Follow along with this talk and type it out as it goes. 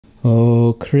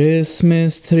Oh,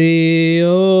 Christmas tree,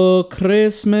 oh,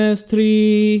 Christmas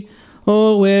tree.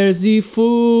 Oh, where's the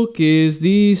fook is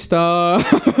the star?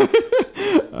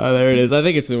 Oh, there it is. I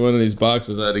think it's in one of these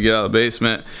boxes I had to get out of the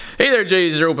basement. Hey there,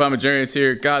 J0 McJuggerNuggets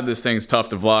here. God, this thing's tough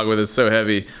to vlog with. It's so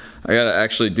heavy. I gotta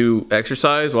actually do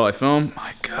exercise while I film.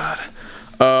 My God.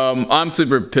 I'm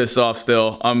super pissed off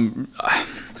still.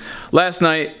 Last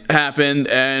night happened,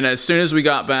 and as soon as we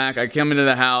got back, I came into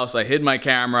the house, I hid my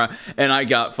camera, and I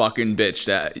got fucking bitched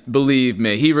at. Believe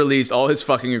me, he released all his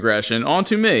fucking aggression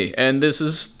onto me, and this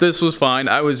was fine.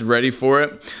 I was ready for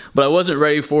it, but I wasn't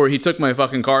ready for it. He took my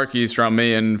fucking car keys from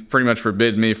me and pretty much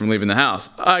forbid me from leaving the house.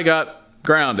 I got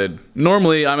grounded.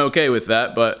 Normally, I'm okay with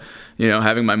that, but, you know,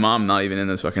 having my mom not even in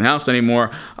this fucking house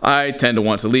anymore, I tend to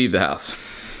want to leave the house.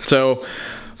 So,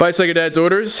 by Psycho Dad's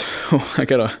orders, I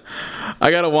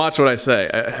gotta watch what I say.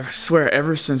 I swear,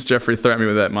 ever since Jeffrey threatened me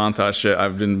with that montage shit,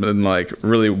 I've been like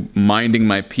really minding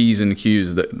my P's and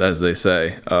Q's, as they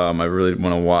say. I really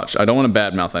want to watch. I don't want to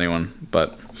badmouth anyone,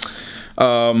 but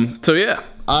so yeah,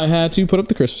 I had to put up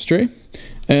the Christmas tree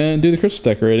and do the Christmas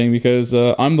decorating because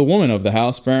I'm the woman of the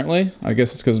house. Apparently, I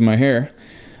guess it's because of my hair.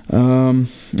 I mean,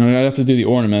 I'd have to do the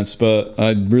ornaments, but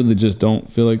I really just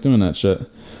don't feel like doing that shit.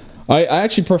 I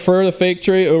actually prefer the fake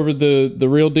tree over the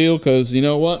real deal because, you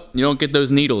know what? You don't get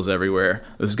those needles everywhere.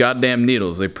 Those goddamn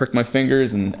needles. They prick my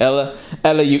fingers, and Ella,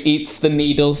 you eats the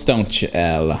needles, don't you,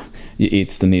 Ella? You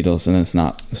eats the needles, and it's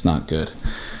not good.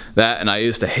 That, and I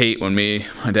used to hate when my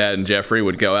dad and Jeffrey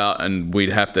would go out and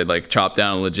we'd have to like chop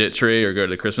down a legit tree or go to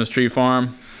the Christmas tree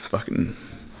farm. Fucking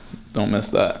don't miss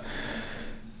that.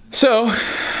 So,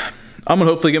 I'm gonna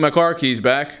hopefully get my car keys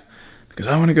back. Because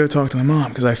I want to go talk to my mom,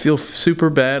 because I feel super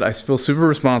bad. I feel super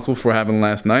responsible for what happened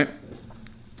last night.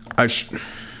 I should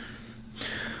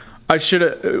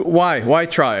have, why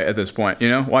try at this point, you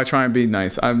know? Why try and be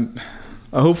nice?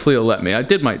 Hopefully it'll let me. I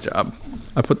did my job.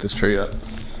 I put this tree up.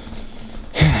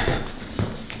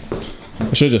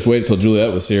 I should have just waited till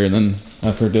Juliet was here and then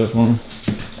have her do it for me.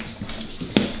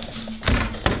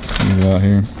 Let me go out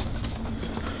here.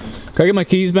 Can I get my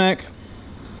keys back?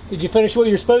 Did you finish what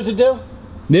you're supposed to do?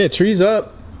 Yeah, tree's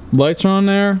up. Lights are on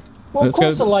there. Well, of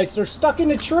course the lights are stuck in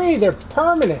the tree. They're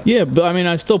permanent. Yeah, but I mean,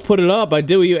 I still put it up. I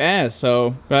did what you asked,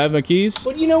 so do I have my keys?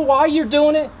 But you know why you're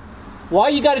doing it? Why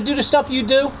you got to do the stuff you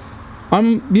do?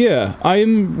 Yeah,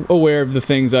 I'm aware of the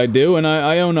things I do, and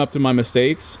I own up to my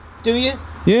mistakes. Do you?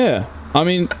 Yeah, I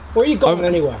mean... Where are you going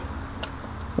anyway?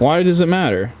 Why does it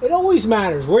matter? It always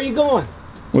matters. Where are you going?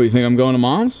 What, you think I'm going to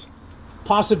Mom's?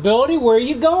 Possibility. Where are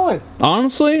you going?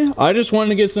 Honestly, I just wanted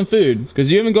to get some food because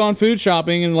you haven't gone food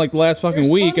shopping in like the last fucking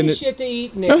week. There's shit to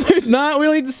eat in there. No, there's not. We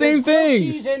don't eat the same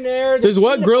things. There's grilled cheese in there. There's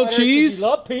what? Grilled cheese? You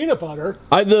love peanut butter.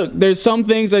 There's some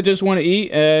things I just want to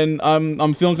eat, and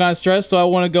I'm feeling kind of stressed, so I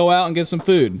want to go out and get some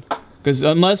food. Because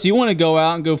unless you want to go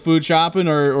out and go food shopping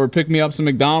or pick me up some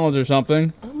McDonald's or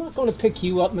something. I'm not going to pick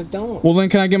you up McDonald's. Well, then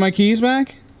can I get my keys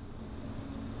back?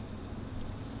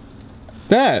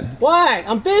 Dad. What?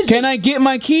 I'm busy. Can I get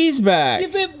my keys back?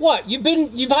 You've been what?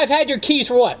 I've had your keys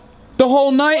for what? The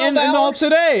whole night and all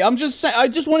today. I'm just saying. I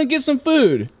just want to get some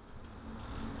food.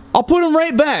 I'll put them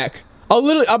right back. I'll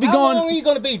be How gone. How long are you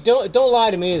gonna be? Don't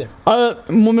lie to me either. Well,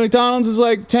 McDonald's is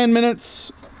like 10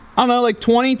 minutes. I don't know, like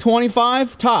 20,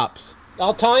 25 tops.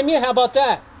 I'll time you. How about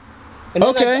that? And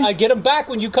then okay. I get them back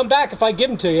when you come back if I give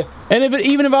them to you. And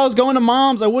even if I was going to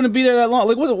Mom's, I wouldn't be there that long.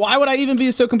 Like, why would I even be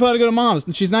so compelled to go to Mom's?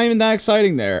 And she's not even that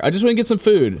exciting there. I just want to get some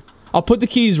food. I'll put the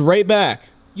keys right back.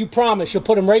 You promise you'll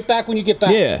put them right back when you get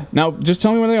back? Yeah. Now, just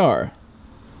tell me where they are.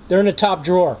 They're in the top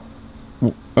drawer.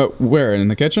 Where? In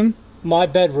the kitchen? My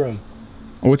bedroom.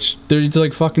 Which, there's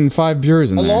like fucking 5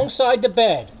 bureaus in there. Alongside the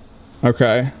bed.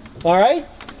 Okay. All right?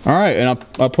 All right, and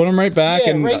I'll put them right back.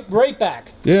 Yeah, and right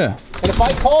back. Yeah. And if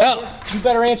I call you, you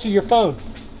better answer your phone.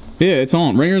 Yeah, it's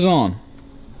on. Ringer's on.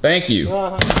 Thank you.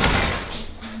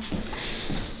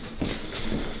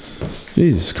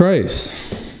 Jesus Christ.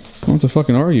 I want to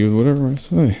fucking argue with whatever I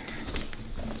say.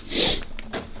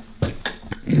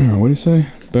 What do you say?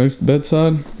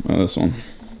 Bedside? Oh, this one.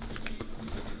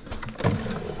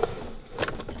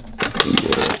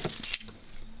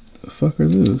 The fuck are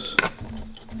those?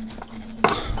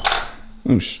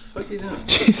 Oh, what the fuck are you doing?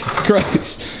 Jesus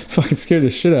Christ. Fucking scared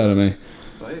the shit out of me.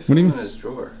 Why are you filming in his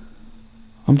drawer?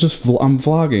 I'm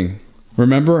vlogging.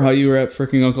 Remember how you were at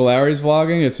freaking Uncle Larry's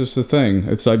vlogging? It's just a thing.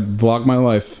 I vlog my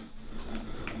life.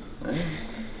 Right.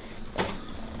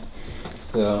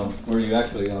 So, where are you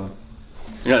actually going?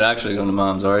 You're not actually going to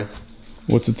Mom's, are you?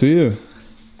 What's it to you?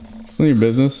 It's none of your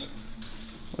business.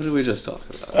 What did we just talk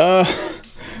about?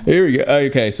 Here we go.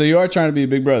 Okay, so you are trying to be a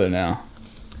big brother now.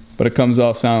 But it comes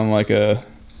off sounding like a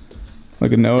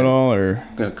Like a know-it-all, or?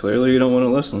 Yeah, clearly you don't want to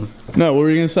listen. No, what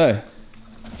were you gonna say?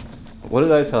 What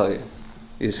did I tell you?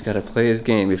 You just gotta play his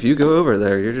game. If you go over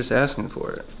there, you're just asking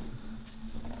for it.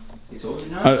 He told you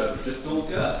not to, just don't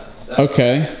go.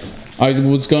 Okay. I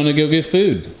was gonna go get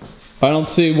food. I don't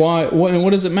see why,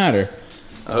 what does it matter?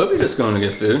 I hope you're just going to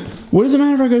get food. What does it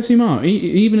matter if I go see Mom?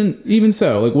 Even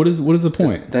so, like, what is the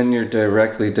point? Then you're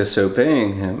directly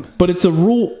disobeying him. But it's a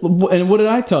rule, and what did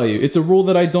I tell you? It's a rule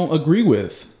that I don't agree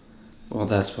with. Well,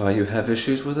 that's why you have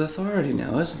issues with authority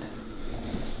now, isn't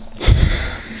it?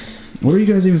 What are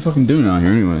you guys even fucking doing out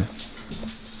here anyway?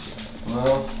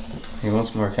 Well, he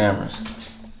wants more cameras.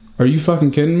 Are you fucking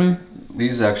kidding me?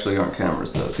 These actually aren't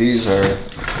cameras, though. These are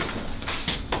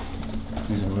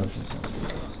motion sensor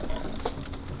lights.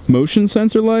 Motion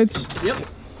sensor lights? Yep.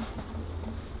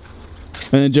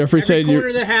 And then Jeffrey said corner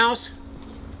of the house.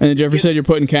 And then Jeffrey said you're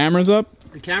putting cameras up?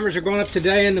 The cameras are going up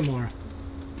today and tomorrow.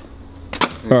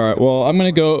 Alright, well, I'm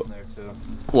gonna go... There too.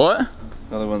 What?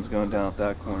 Another one's going down at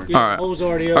that corner. Yeah, Alright. hole's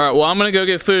already open. Alright, well, I'm gonna go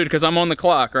get food because I'm on the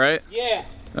clock, right? Yeah.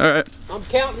 Alright. I'm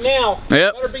counting now.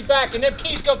 Yep. Better be back. And them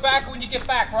keys go back when you get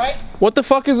back, right? What the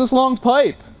fuck is this long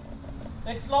pipe?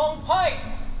 It's long pipe.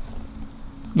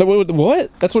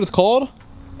 What? That's what it's called?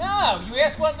 No, you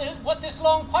asked what this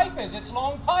long pipe is. It's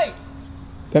long pipe.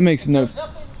 That makes no... Goes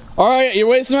up in- Alright, you're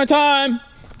wasting my time!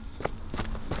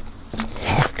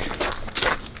 Fuck.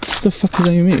 What the fuck does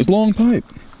that even mean? It's long pipe.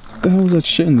 What the hell is that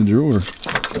shit in the drawer?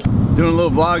 Doing a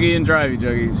little vloggy and drivey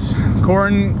juggies.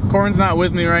 Corn's not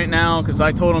with me right now because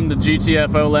I told him to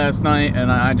GTFO last night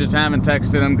and I just haven't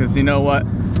texted him because you know what?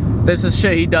 This is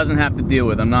shit he doesn't have to deal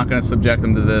with. I'm not gonna subject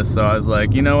him to this, so I was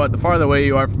like, you know what? The farther away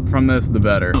you are from this, the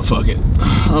better. Oh, fuck it.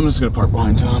 I'm just gonna park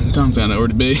behind Tom. Tom's got nowhere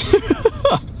to be.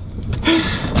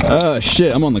 Oh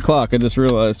shit, I'm on the clock. I just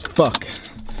realized. Fuck.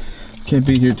 Can't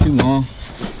be here too long.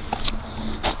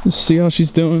 Just see how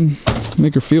she's doing,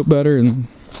 make her feel better, and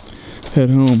head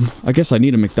home. I guess I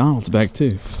need a McDonald's bag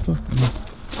too. Fuck.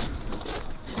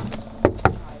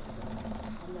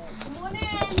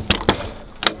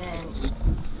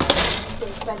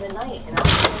 Spend the night, and I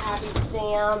was so happy to see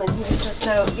him, and he was just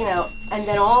so, you know, and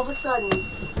then all of a sudden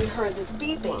we heard this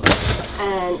beeping,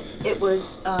 and it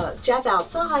was Jeff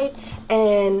outside,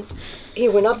 and he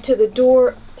went up to the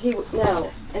door, he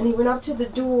went up to the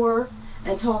door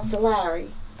and talked to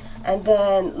Larry, and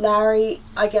then Larry,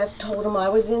 I guess, told him I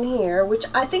was in here, which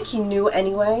I think he knew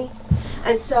anyway.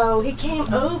 And so he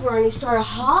came over and he started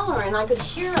hollering. I could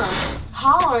hear him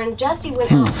hollering. Jesse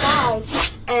went outside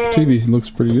and TV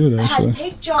looks pretty good actually.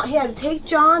 He had to take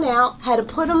John out, had to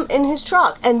put him in his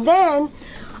truck, and then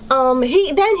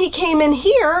he came in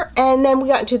here, and then we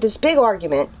got into this big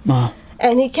argument.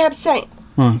 And he kept saying,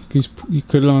 you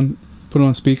put it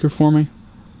on speaker for me?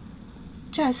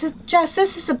 Jess,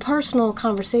 this is a personal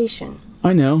conversation.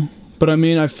 I know. But I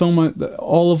mean, I film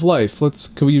all of life.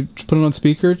 Can we put it on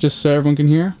speaker just so everyone can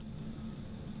hear?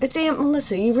 It's Aunt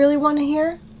Melissa. You really want to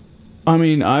hear? I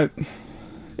mean, if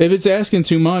it's asking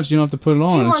too much, you don't have to put it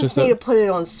on. He wants me to put it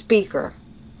on speaker.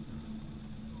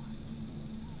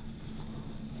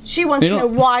 She wants to know,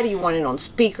 why do you want it on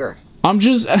speaker? I'm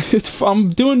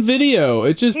doing video.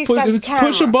 It's just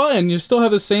push a button. You still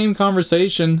have the same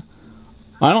conversation.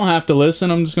 I don't have to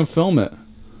listen. I'm just gonna film it.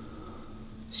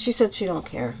 She said she don't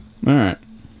care. All right.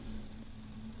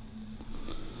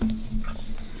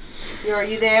 Are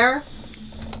you there?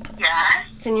 Yes.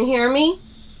 Can you hear me?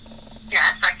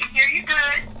 Yes, I can hear you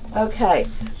good. Okay.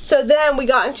 So then we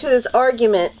got into this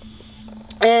argument,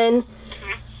 and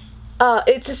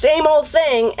it's the same old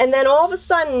thing, and then all of a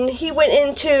sudden he went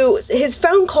into his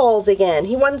phone calls again.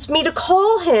 He wants me to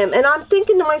call him, and I'm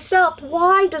thinking to myself,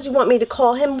 why does he want me to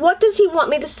call him? What does he want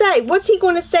me to say? What's he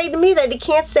going to say to me that he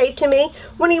can't say to me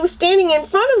when he was standing in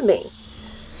front of me?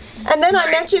 And then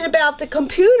I mentioned about the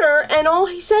computer, and all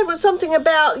he said was something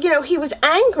about, he was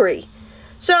angry.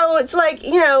 So it's like,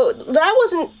 that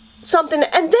wasn't something.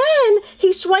 And then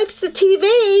he swipes the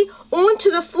TV onto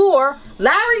the floor,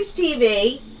 Larry's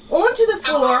TV, onto the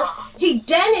floor. He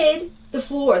dented the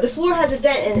floor. The floor has a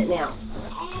dent in it now.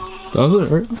 Does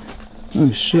it? Right? Oh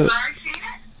shit.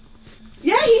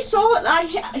 Yeah, he saw it.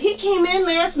 He came in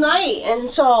last night and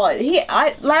saw it.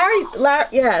 Larry's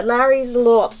a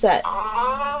little upset. Oh,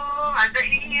 I bet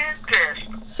he is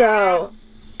pissed. So.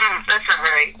 That's all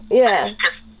right. Yeah.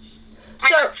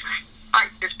 So.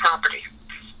 His property.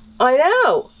 I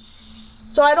know.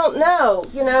 So I don't know.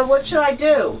 What should I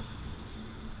do?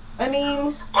 I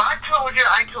mean... Well, I told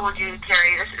you,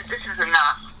 Terry, this is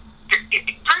enough.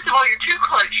 First of all, you're too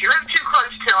close. You live too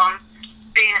close to him,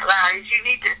 being at Larry's. You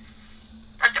need to...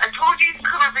 I told you to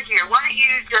come over here. Why don't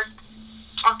you just...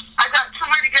 I got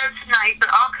somewhere to go tonight, but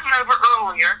I'll come over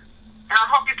earlier, and I'll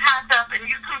help you pack up, and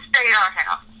you come stay at our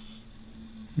house.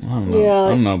 I don't know. Yeah. I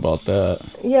don't know about that.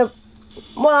 Yeah.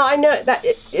 Well, I know that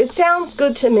it sounds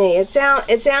good to me. It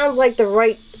sounds like the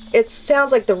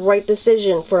right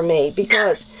decision for me,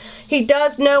 because he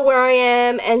does know where I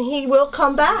am and he will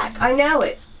come back. I know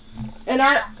it. And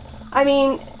I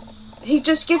mean, he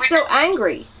just gets so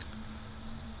angry.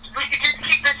 We could just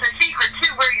keep this a secret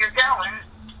too, where you're going.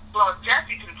 Well, if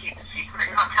Jesse can keep a secret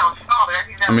and not tell his father.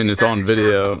 I mean, it's on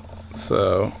video,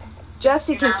 so.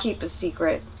 Jesse can keep a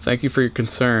secret. Thank you for your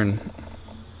concern.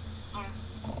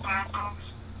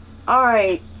 All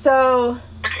right, so.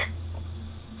 Okay.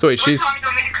 So wait, What time do you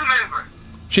want me to come over?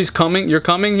 she's coming. You're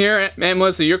coming here, Aunt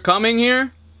Melissa. You're coming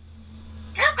here.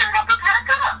 Yeah, they're going to pack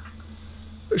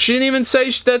up. She didn't even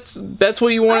say that's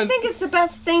what you I wanted. think it's the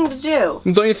best thing to do.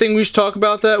 Don't you think we should talk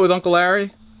about that with Uncle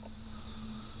Larry?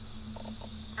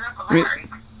 I mean,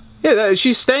 yeah,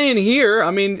 she's staying here.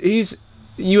 I mean,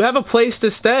 you have a place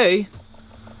to stay.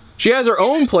 She has her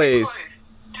own place.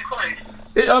 Too close.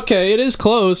 Okay, it is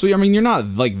close. I mean, you're not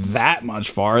like that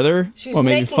much farther. She's well,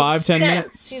 maybe making 5-10 sense.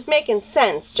 minutes. She's making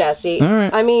sense, Jesse. All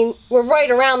right. I mean, we're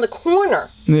right around the corner,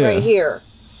 right here.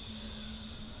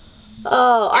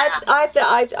 Oh,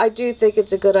 I do think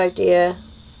it's a good idea.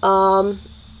 We'll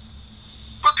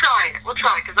try it. We'll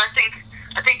try it, because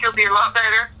I think you'll be a lot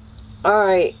better All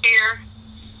right. here,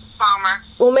 calmer.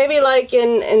 Well, maybe like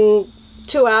in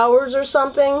 2 hours or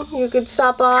something, you could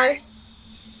stop by.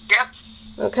 Yep.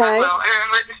 Okay. I will.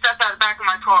 And let the stuff out of the back of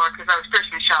my car because I was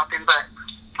Christmas shopping, but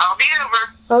I'll be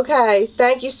over. Okay.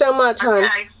 Thank you so much, hon.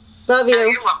 Okay. Love No,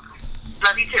 you. you're welcome.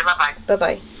 Love you too. Bye-bye.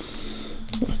 Bye-bye.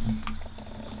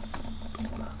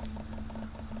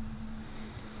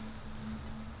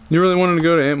 You really wanted to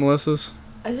go to Aunt Melissa's?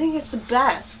 I think it's the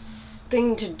best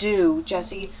thing to do,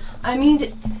 Jesse. I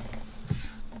mean,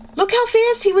 look how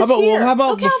fast he was here. How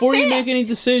about Look how before you make fast. any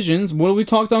decisions, what do we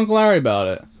talk to Uncle Larry about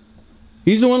it?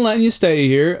 He's the one letting you stay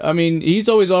here. I mean, he's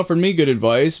always offered me good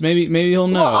advice. Maybe he'll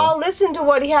know. Well, I'll listen to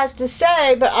what he has to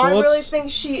say, but I Well, really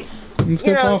think she. Let's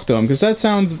go talk to him, because that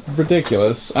sounds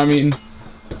ridiculous. I mean,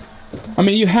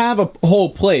 you have a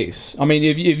whole place. I mean,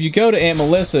 if you go to Aunt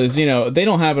Melissa's, you know, they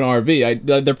don't have an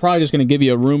RV. They're probably just going to give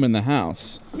you a room in the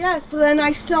house. Yes, but then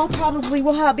I still probably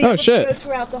will be able to go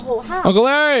throughout the whole house. Uncle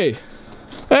Larry!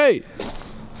 Hey!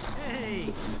 Hey!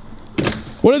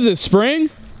 What is this, spring?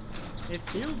 It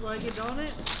feels like it, don't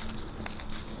it?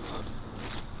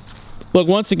 Look,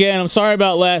 once again, I'm sorry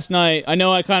about last night. I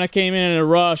know I kind of came in a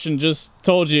rush and just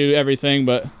told you everything,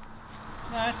 but... No,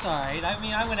 that's alright. I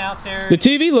mean, I went out there... The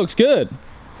TV looks good.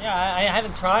 Yeah, I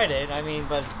haven't tried it. I mean,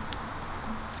 but...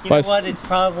 You know what? It's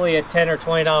probably a $10 or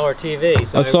 $20 TV.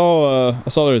 So I saw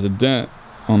there was a dent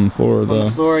on the floor, though. on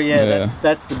the floor, yeah.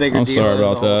 That's the bigger deal. I'm sorry than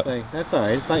about the whole that. thing. That's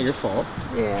alright. It's not your fault.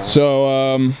 Yeah.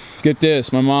 So, get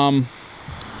this. My mom...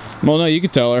 Well, no, you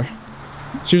could tell her.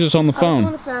 She was just on the phone. I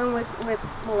was on the phone with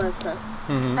Melissa.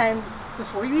 And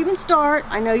before you even start,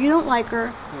 I know you don't like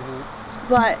her,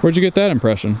 but... Where'd you get that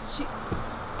impression? She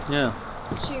Yeah.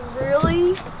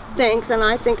 really thinks, and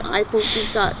I think she's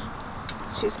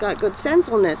got good sense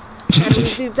on this, that it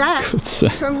would be best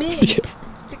for me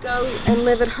to go and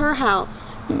live at her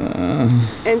house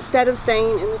instead of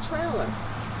staying in the trailer.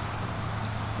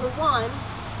 For one,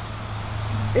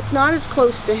 it's not as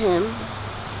close to him.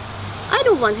 I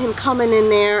don't want him coming in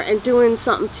there and doing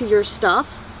something to your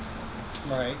stuff.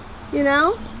 Right. You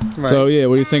know? Right. So, yeah,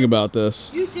 what do you think about this?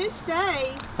 You did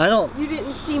say I don't... you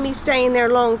didn't see me staying there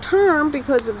long term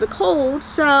because of the cold,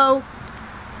 so...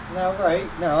 No, right.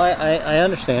 No, I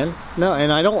understand. No, and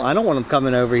I don't want him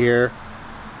coming over here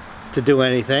to do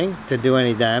anything, to do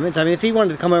any damage. I mean, if he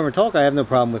wanted to come over and talk, I have no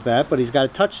problem with that, but he's got to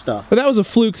touch stuff. But that was a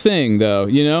fluke thing, though,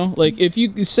 you know? Like, if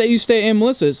you say you stay at Aunt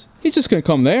Melissa's, he's just going to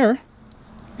come there.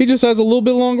 He just has a little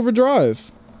bit longer of a drive.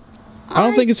 I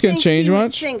don't think it's going to change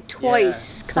much. I think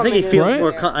twice. I think he feels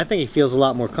Right? I think he feels a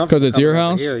lot more comfortable. Because it's your coming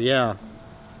over house? Here,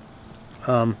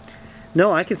 yeah.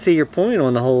 No, I can see your point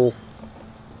on the whole.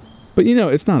 But, you know,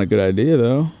 it's not a good idea,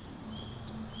 though.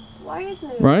 Why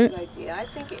isn't it Right? a good idea? I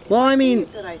think it's Well, I mean, a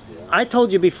good idea. I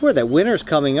told you before that winter's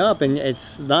coming up, and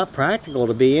it's not practical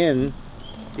to be in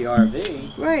the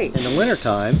RV Right. in the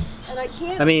wintertime. And I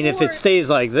can't I mean, if it afford- stays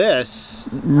like this.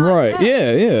 Right,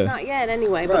 yet. yeah. Not yet,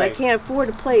 anyway, but I Right. can't afford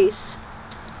a place.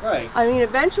 Right. I mean,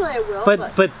 eventually I will,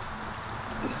 But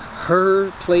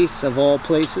her place of all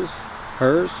places,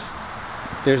 hers,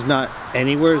 there's not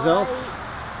anywhere else.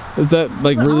 Is that,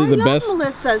 like, But really I the love best?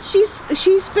 Melissa.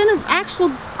 She's been an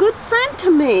actual good friend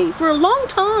to me for a long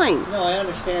time. No, I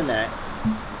understand that.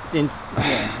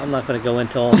 Yeah, I'm not going to go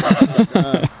into all that.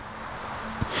 But,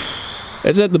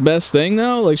 Is that the best thing,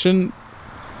 though? Like, shouldn't...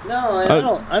 no,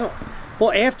 I don't.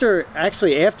 Well, after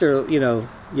you know,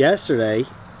 yesterday,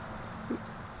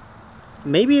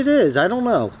 maybe it is. I don't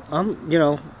know.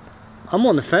 I'm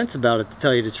on the fence about it, to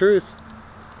tell you the truth,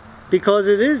 because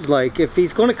it is like, if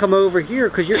he's going to come over here,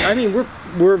 because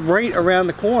we're right around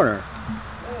the corner.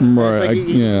 Right. It's like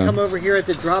he can come over here at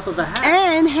the drop of a hat.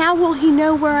 And how will he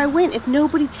know where I went if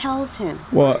nobody tells him?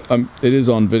 Well, it is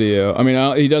on video. I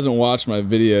mean, he doesn't watch my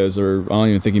videos, or I don't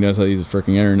even think he knows how to use the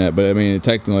freaking internet. But I mean,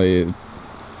 technically,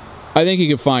 I think he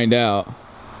could find out.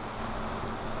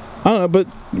 I don't know,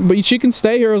 but she can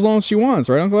stay here as long as she wants,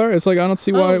 right, Uncle Larry? It's like, I don't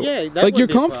see why. Yeah, like, you're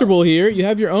comfortable here. You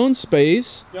have your own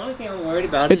space. The only thing I'm worried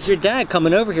about is your dad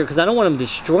coming over here, because I don't want him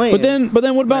destroying. But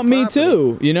then what about me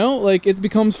too? You know, like, it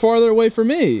becomes farther away for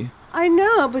me. I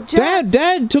know, but Jess...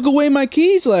 Dad took away my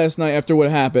keys last night after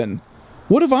what happened.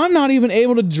 What if I'm not even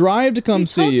able to drive to come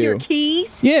see you? He took your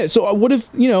keys? Yeah. So what if,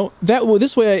 you know,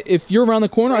 this way, if you're around the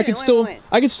corner, I could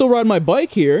still ride my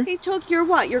bike here. He took your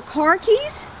what? Your car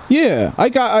keys? Yeah,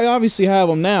 I obviously have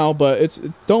them now, but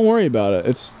don't worry about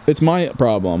it. It's my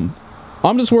problem.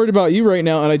 I'm just worried about you right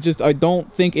now, and I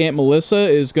don't think Aunt Melissa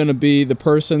is gonna be the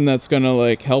person that's gonna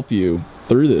like help you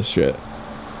through this shit.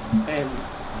 And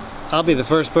I'll be the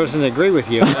first person to agree with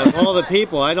you. Of all the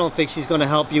people, I don't think she's gonna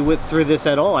help you through this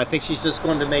at all. I think she's just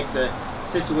going to make the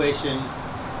situation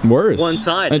worse.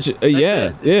 One-sided.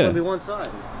 Yeah, it's gonna be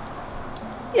one-sided.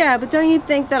 Yeah, but don't you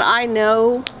think that I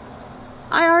know?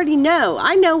 I already know.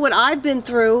 I know what I've been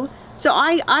through, so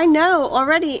I know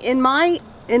already in my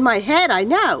head. I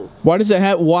know. Why does it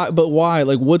have? Why? But why?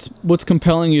 Like, what's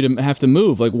compelling you to have to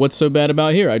move? Like, what's so bad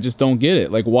about here? I just don't get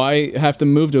it. Like, why have to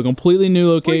move to a completely new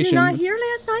location? Were you not here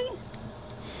last night?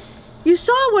 You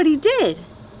saw what he did.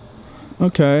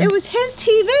 Okay. It was his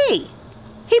TV.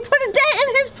 He put a dent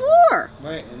in his floor.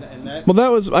 Right, and that. Well, that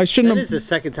was, I shouldn't have. That is the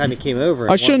second time he came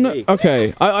over. I shouldn't.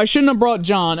 Okay, I shouldn't have brought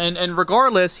John. And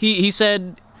regardless, he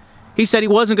said he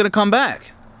wasn't going to come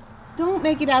back. Don't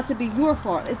make it out to be your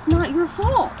fault. It's not your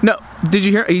fault. No, did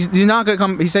you hear? He's not going to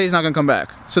come. He said he's not going to come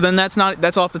back. So then that's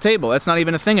off the table. That's not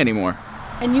even a thing anymore.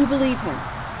 And you believe him?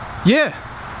 Yeah.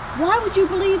 Why would you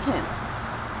believe him?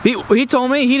 He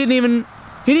told me he didn't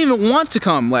even want to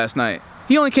come last night.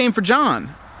 He only came for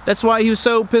John. That's why he was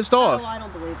so pissed off. Oh, I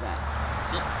don't believe that.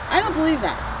 I don't believe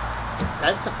that.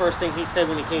 That's the first thing he said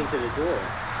when he came to the door.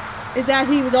 Is that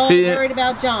he was all worried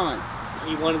about John?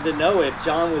 He wanted to know if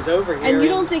John was over here. And you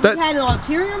don't think he had an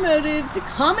ulterior motive to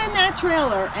come in that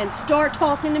trailer and start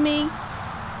talking to me?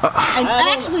 And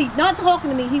actually, not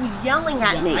talking to me, he was yelling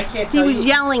at me. He was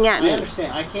yelling at me. I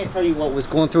understand. I can't tell you what was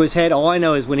going through his head. All I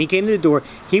know is when he came to the door,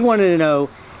 he wanted to know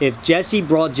if Jesse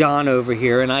brought John over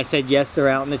here, and I said yes, they're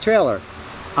out in the trailer.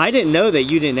 I didn't know that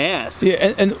you didn't ask.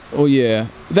 Yeah, and oh yeah,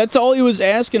 that's all he was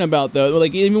asking about though.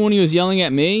 Like, even when he was yelling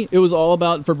at me, it was all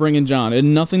about for bringing John. It had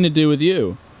nothing to do with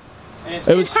you. It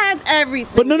has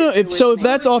everything. But no, if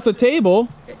that's off the table,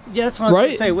 yeah, that's what I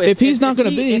was going to say. If he's not going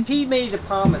to be, if he made a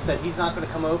promise that he's not going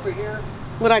to come over here,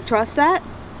 would I trust that?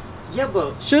 Yeah,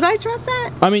 but should I trust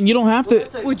that? I mean, you don't have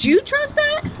to. Would you trust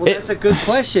that? Well, that's a good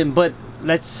question, but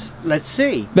let's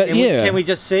see. Can we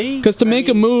just see? Because to make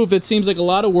a move, it seems like a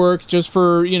lot of work just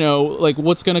for, you know, like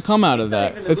what's going to come out of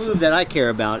that. It's not even the move that I care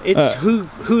about. It's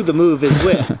who the move is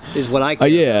with is what I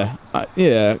care about.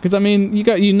 Yeah. Because I mean,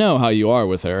 you know how you are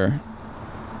with her.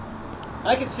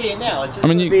 I can see it now. It's just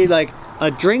going to be like a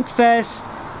drink fest,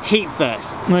 hate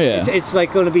fest. Oh yeah. It's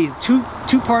like going to be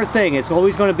two-part thing. It's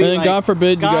always going to be. And then like, God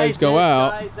forbid you guys go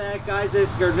out. Guys that, guys this.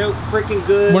 They're no freaking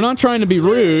good. We're not trying to be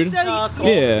rude.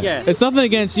 Yeah. It's nothing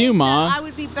against you, Ma. I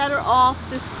would be better off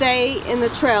to stay in the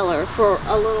trailer for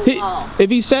a little while.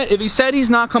 If he said he's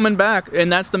not coming back,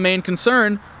 and that's the main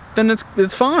concern, then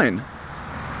it's fine.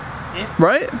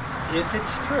 Right? If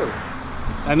it's true.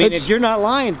 I mean, if you're not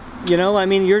lying, you know, I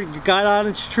mean, you're God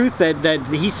honest truth that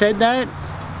he said that,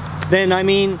 then I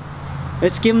mean,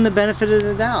 let's give him the benefit of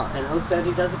the doubt and hope that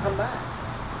he doesn't come back.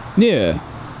 Yeah.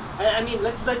 I mean,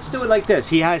 let's do it like this.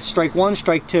 He has strike 1,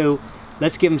 strike 2.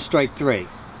 Let's give him strike 3.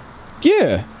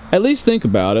 Yeah. At least think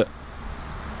about it.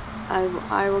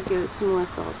 I will give it some more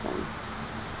thought then.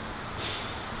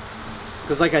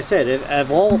 Because like I said,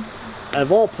 of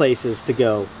all places to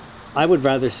go, I would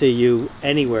rather see you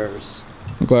anywheres.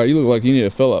 I'm glad you look like you need a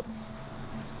fill up.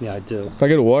 Yeah, I do. Can I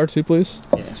get a water too, please?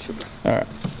 Yeah, sure. All right.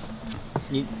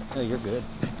 No, you're good.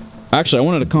 Actually, I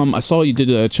wanted to come. I saw you did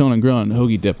a chillin' and grillin'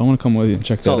 hoagie dip. I want to come with you and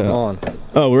check that out. It's all gone.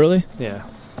 Oh, really? Yeah.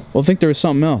 Well, I think there was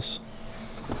something else.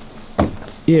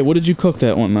 Yeah, what did you cook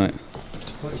that one night?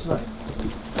 Which night?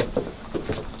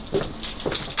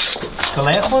 The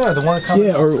last one or the one coming?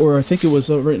 Yeah, or I think it was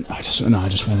right. I just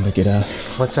wanted to get out.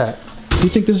 What's that? Do you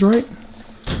think this is right?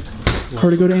 Her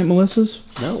to go to Aunt Melissa's?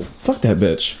 No. Fuck that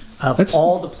bitch. Of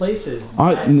all the places.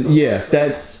 Yeah,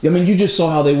 that's. I mean, you just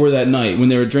saw how they were that night when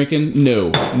they were drinking.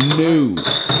 No.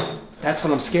 That's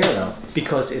what I'm scared of,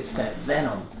 because it's that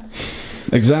venom.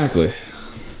 Exactly.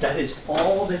 That is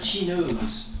all that she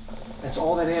knows. That's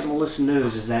all that Aunt Melissa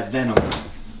knows is that venom.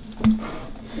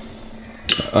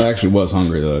 I actually was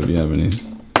hungry though. If you have any.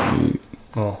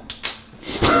 Oh.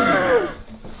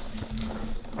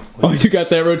 Oh, you got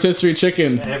that rotisserie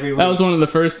chicken. Every week. That was one of the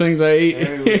first things I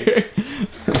ate.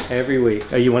 Every week.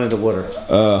 Oh, you wanted the water.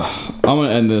 I'm gonna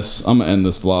end this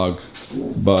vlog,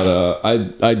 but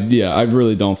I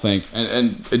really don't think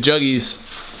and Juggies,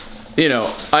 you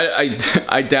know,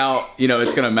 I doubt, you know,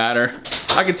 it's gonna matter.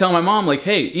 I could tell my mom, like,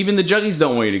 hey, even the Juggies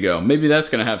don't want you to go. Maybe that's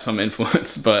gonna have some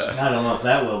influence, but I don't know if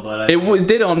that will, but it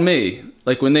did on me.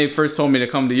 Like when they first told me to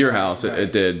come to your house,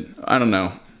 it did. I don't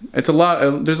know. It's a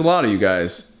lot. There's a lot of you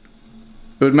guys.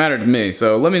 It would matter to me.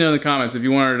 So let me know in the comments if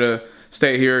you wanted to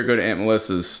stay here or go to Aunt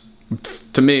Melissa's.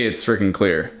 To me, it's freaking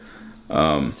clear.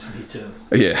 To me too.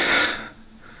 Yeah.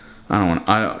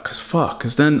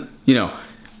 Cause then, you know,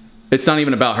 it's not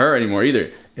even about her anymore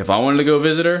either. If I wanted to go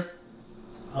visit her.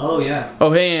 Oh yeah.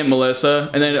 Oh, hey Aunt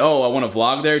Melissa. And then, oh, I want to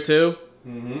vlog there too.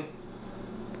 Mm-hmm.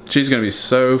 She's gonna be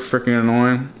so freaking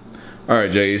annoying.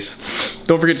 Alright, J's.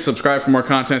 Don't forget to subscribe for more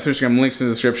content. Instagram links in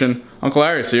the description. Uncle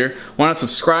Larry's here. Why not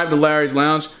subscribe to Larry's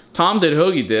Lounge? Tom did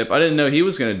Hoagie Dip. I didn't know he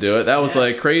was gonna do it. That was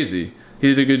like crazy. He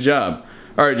did a good job.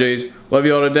 Alright, J's. Love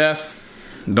you all to death.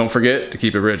 Don't forget to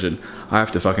keep it rigid. I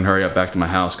have to fucking hurry up back to my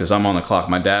house because I'm on the clock.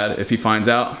 My dad, if he finds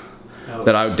out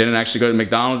that I didn't actually go to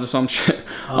McDonald's or some shit.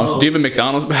 Do you have a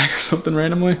McDonald's bag or something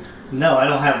randomly? No, I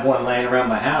don't have one laying around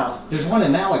my house. There's one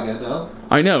in Malaga though.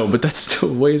 I know, but that's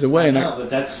still ways away. I know, but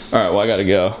that's... Alright, well I gotta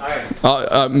go.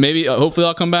 Alright. Maybe, hopefully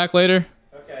I'll come back later.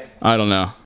 Okay. I don't know.